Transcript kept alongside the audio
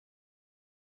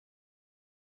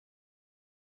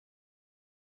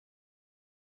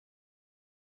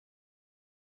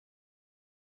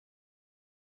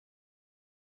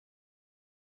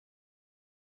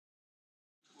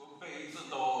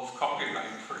the law of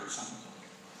copyright, for example.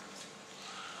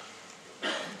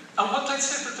 And what I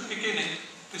said at the beginning,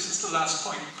 this is the last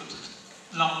point, but it's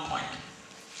a long point.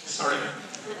 Sorry.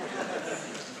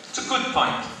 It's a good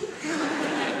point.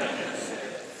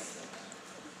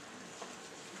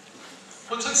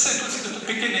 What I said was at the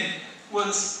beginning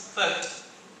was that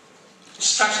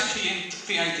strategy and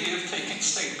the idea of taking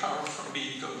state power from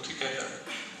me go together.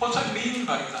 What I mean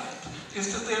by that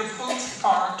is that they're both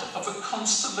part of a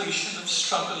constellation of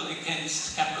struggle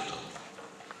against capital.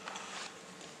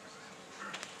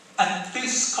 And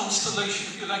this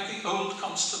constellation, if you like, the old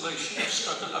constellation of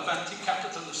struggle, of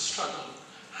anti-capitalist struggle,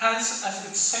 has as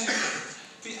its center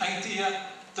the idea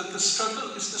that the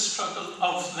struggle is the struggle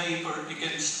of labour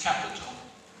against capital.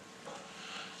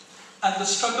 And the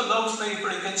struggle of labour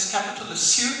against capital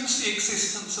assumes the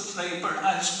existence of labour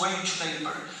as wage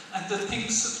labour, and that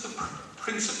thinks of the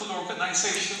principal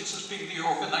organisations as being the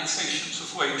organisations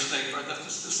of wage labour, that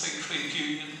is to say trade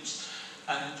unions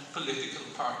and political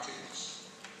parties.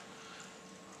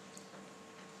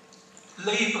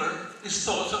 Labour is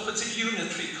thought of as a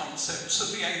unitary concept, so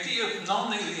the idea of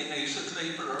non-alienated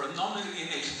labour or a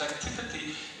non-alienated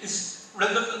activity is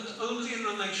relevant only in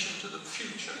relation to the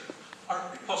future, or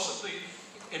possibly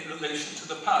in relation to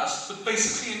the past, but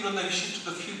basically in relation to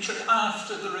the future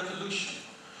after the revolution.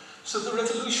 So the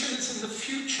revolution is in the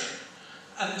future,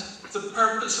 and the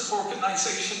purpose of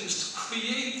organisation is to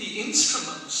create the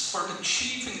instruments for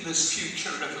achieving this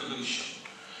future revolution,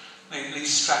 namely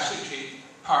strategy,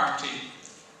 party,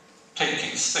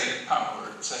 taking state power,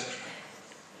 etc.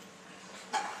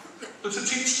 But it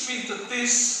seems to me that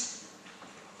this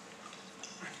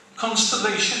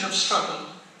constellation of struggle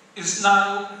is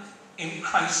now in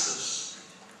crisis,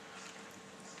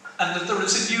 and that there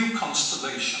is a new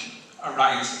constellation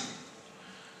arising.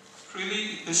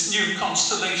 Really, this new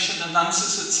constellation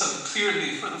announces itself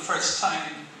clearly for the first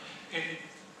time in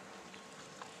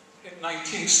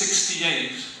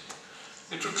 1968.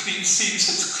 It receives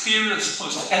its clearest,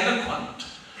 most eloquent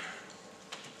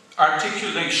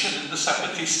articulation in the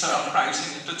Zapatista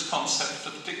uprising and its concept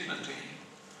of dignity.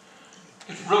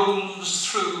 It rolls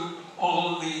through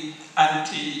all the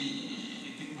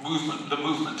anti-movement, the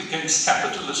movement against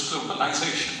capitalist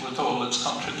globalization with all its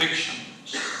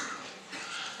contradictions.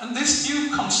 And this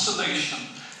new constellation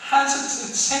has at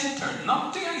its center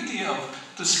not the idea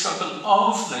of the struggle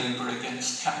of labour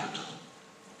against capital,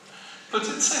 but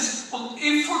it says, well,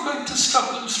 if we're going to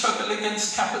struggle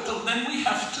against capital, then we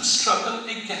have to struggle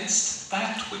against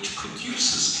that which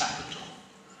produces capital.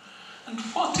 And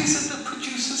what is it that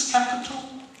produces capital?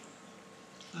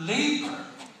 Labour.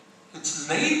 It's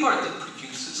labour that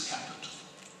produces capital.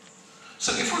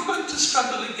 So if we're going to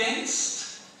struggle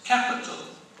against capital,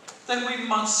 then we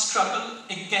must struggle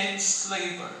against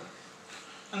labour.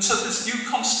 And so this new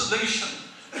constellation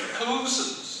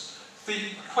poses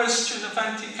the question of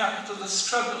anti-capitalist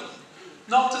struggle,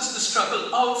 not as the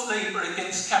struggle of labour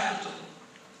against capital,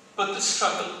 but the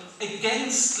struggle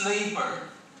against labour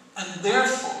and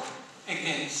therefore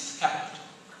against capital.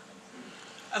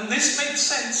 And this makes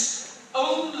sense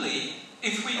only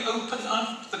if we open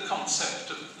up the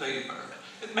concept of labour.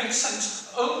 It makes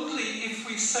sense only if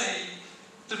we say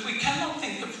that we cannot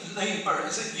think of labour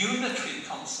as a unitary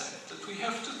concept, that we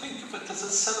have to think of it as a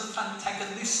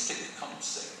self-antagonistic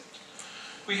concept.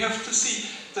 We have to see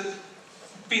that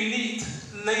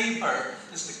beneath labour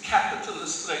is the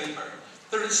capitalist labour.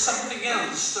 There is something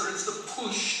else. There is the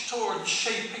push towards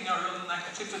shaping our own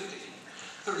activity.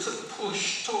 There is a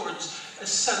push towards a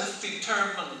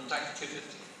self-determined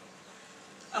activity.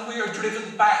 And we are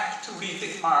driven back to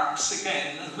reading Marx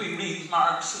again, and we read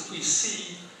Marx and we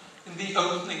see in the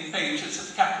opening pages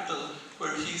of Capital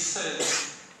where he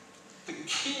says the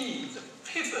key, the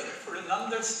pivot for an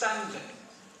understanding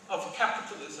of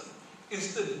capitalism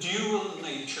is the dual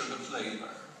nature of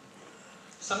labour.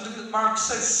 Something that Marx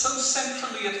says so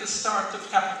centrally at the start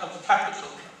of Capital,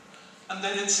 and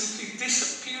then it simply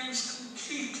disappears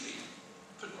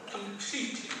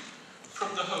completely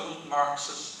from the whole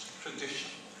Marxist tradition.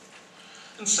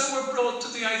 And so we're brought to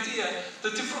the idea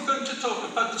that if we're going to talk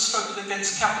about the struggle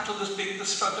against capital as being the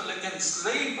struggle against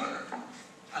labour,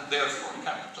 and therefore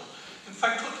capital, in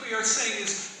fact what we are saying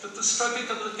is that the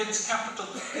struggle against capital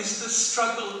is the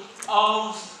struggle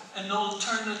of an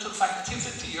alternative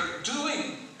activity or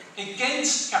doing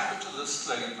against capitalist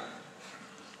labour.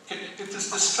 It is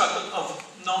the struggle of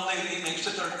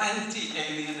non-alienated or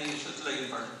anti-alienated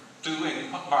labour,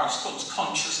 doing what Marx calls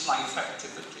conscious life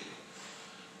activity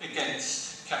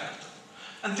against capital.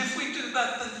 And if we do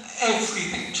that, then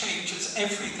everything changes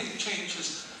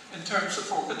in terms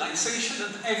of organisation,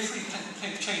 and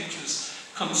everything changes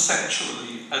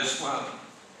conceptually as well.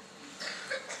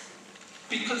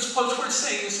 Because what we're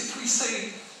saying is, if we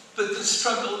say that the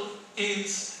struggle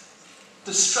is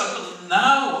the struggle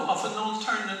now of an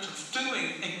alternative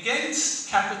doing against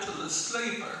capitalist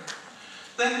labour,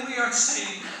 then we are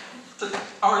saying that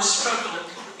our struggle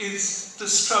is the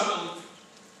struggle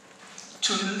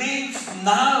to live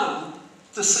now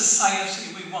the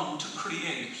society we want to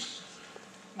create.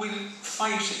 We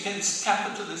fight against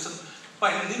capitalism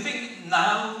by living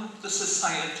now the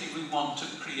society we want to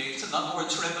create. In other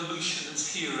words, revolution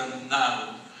is here and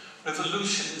now.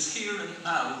 Revolution is here and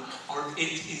now, or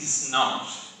it is not.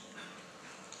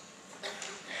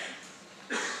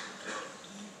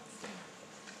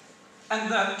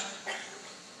 And that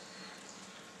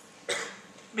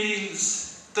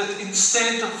means that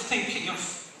instead of thinking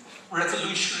of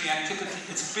revolutionary activity,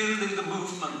 it's building the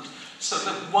movement so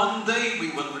that one day we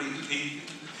will really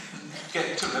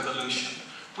get to revolution.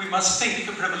 We must think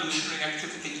of revolutionary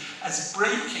activity as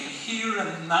breaking here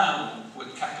and now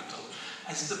with capital,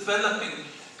 as developing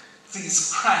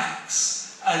these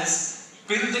cracks, as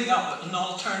building up an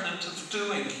alternative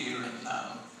doing here and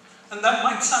now. And that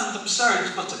might sound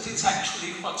absurd, but it is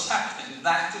actually what's happening.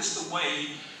 That is the way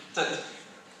that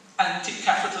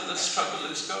anti-capitalist struggle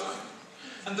is going.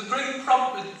 And the great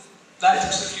problem with that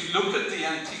is, if you look at the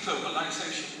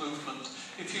anti-globalization movement,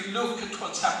 if you look at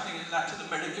what's happening in Latin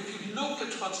America, if you look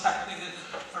at what's happening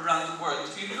around the world,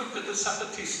 if you look at the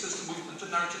Zapatistas, the movement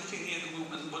in Argentina, the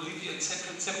movement in Bolivia,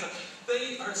 etc.,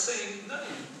 they are saying, no,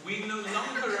 we no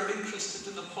longer are interested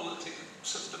in the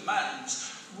politics of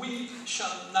demands. We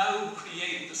shall now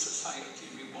create the society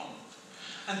we want.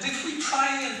 And if we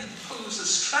try and impose a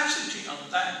strategy on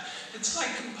that, it's like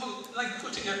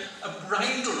putting a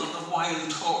bridle on a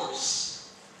wild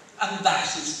horse. And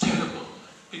that is terrible,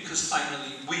 because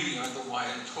finally we are the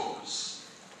wild horse.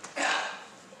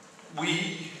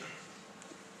 We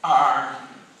are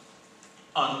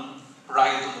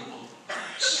unbridleable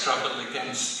struggle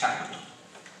against capital.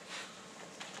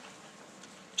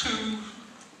 Two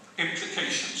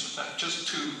implications of that, just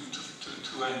two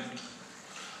to end.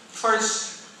 First,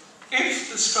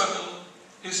 if the struggle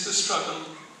is the struggle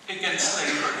against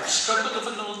labour, the struggle of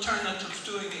an alternative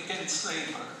doing against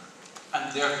labour,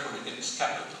 and therefore against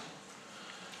capital,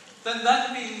 then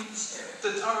that means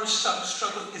that our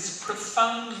struggle is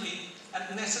profoundly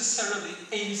and necessarily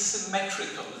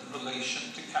asymmetrical in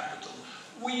relation to capital.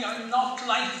 We are not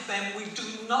like them, we do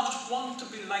not want to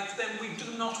be like them, we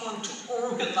do not want to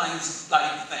organize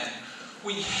like them.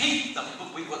 We hate them,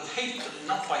 but we will hate them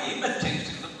not by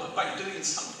imitating them, but by doing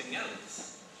something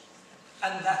else.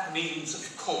 And that means,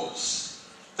 of course,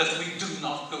 that we do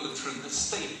not go through the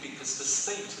state, because the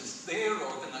state is their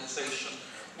organization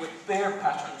with their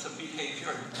patterns of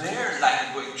behavior, their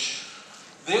language,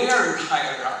 their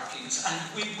hierarchies, and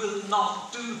we will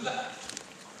not do that.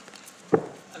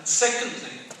 And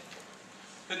secondly,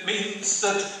 it means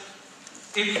that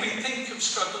if we think of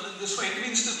struggle in this way, it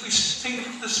means that we think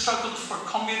of the struggle for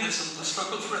communism, the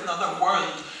struggle for another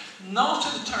world, not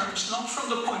from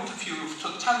the point of view of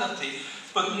totality,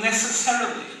 but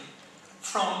necessarily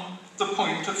from the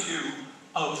point of view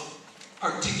of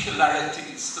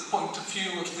particularities, the point of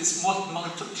view of this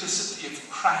multiplicity of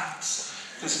cracks,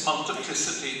 this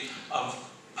multiplicity of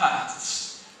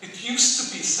paths. It used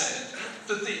to be said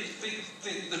that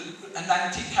an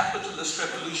anti-capitalist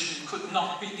revolution could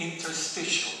not be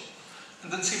interstitial.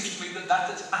 And it seems to me that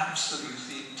that is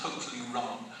absolutely and totally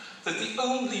wrong. That the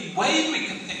only way we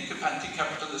can think of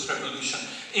anti-capitalist revolution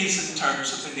is in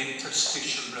terms of an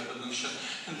interstitial revolution,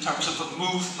 in terms of a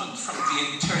movement from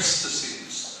the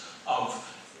interstices of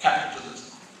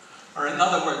capitalism. Or in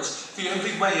other words, the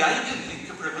only way I can think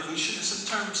of revolution is in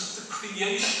terms of the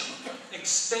creation,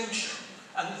 extension,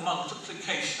 and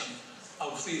multiplication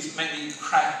of these many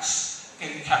cracks in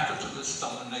capitalist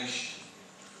domination.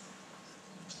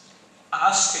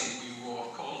 Asking we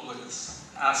walk, always.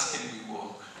 Asking we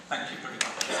walk. Thank you very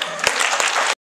much.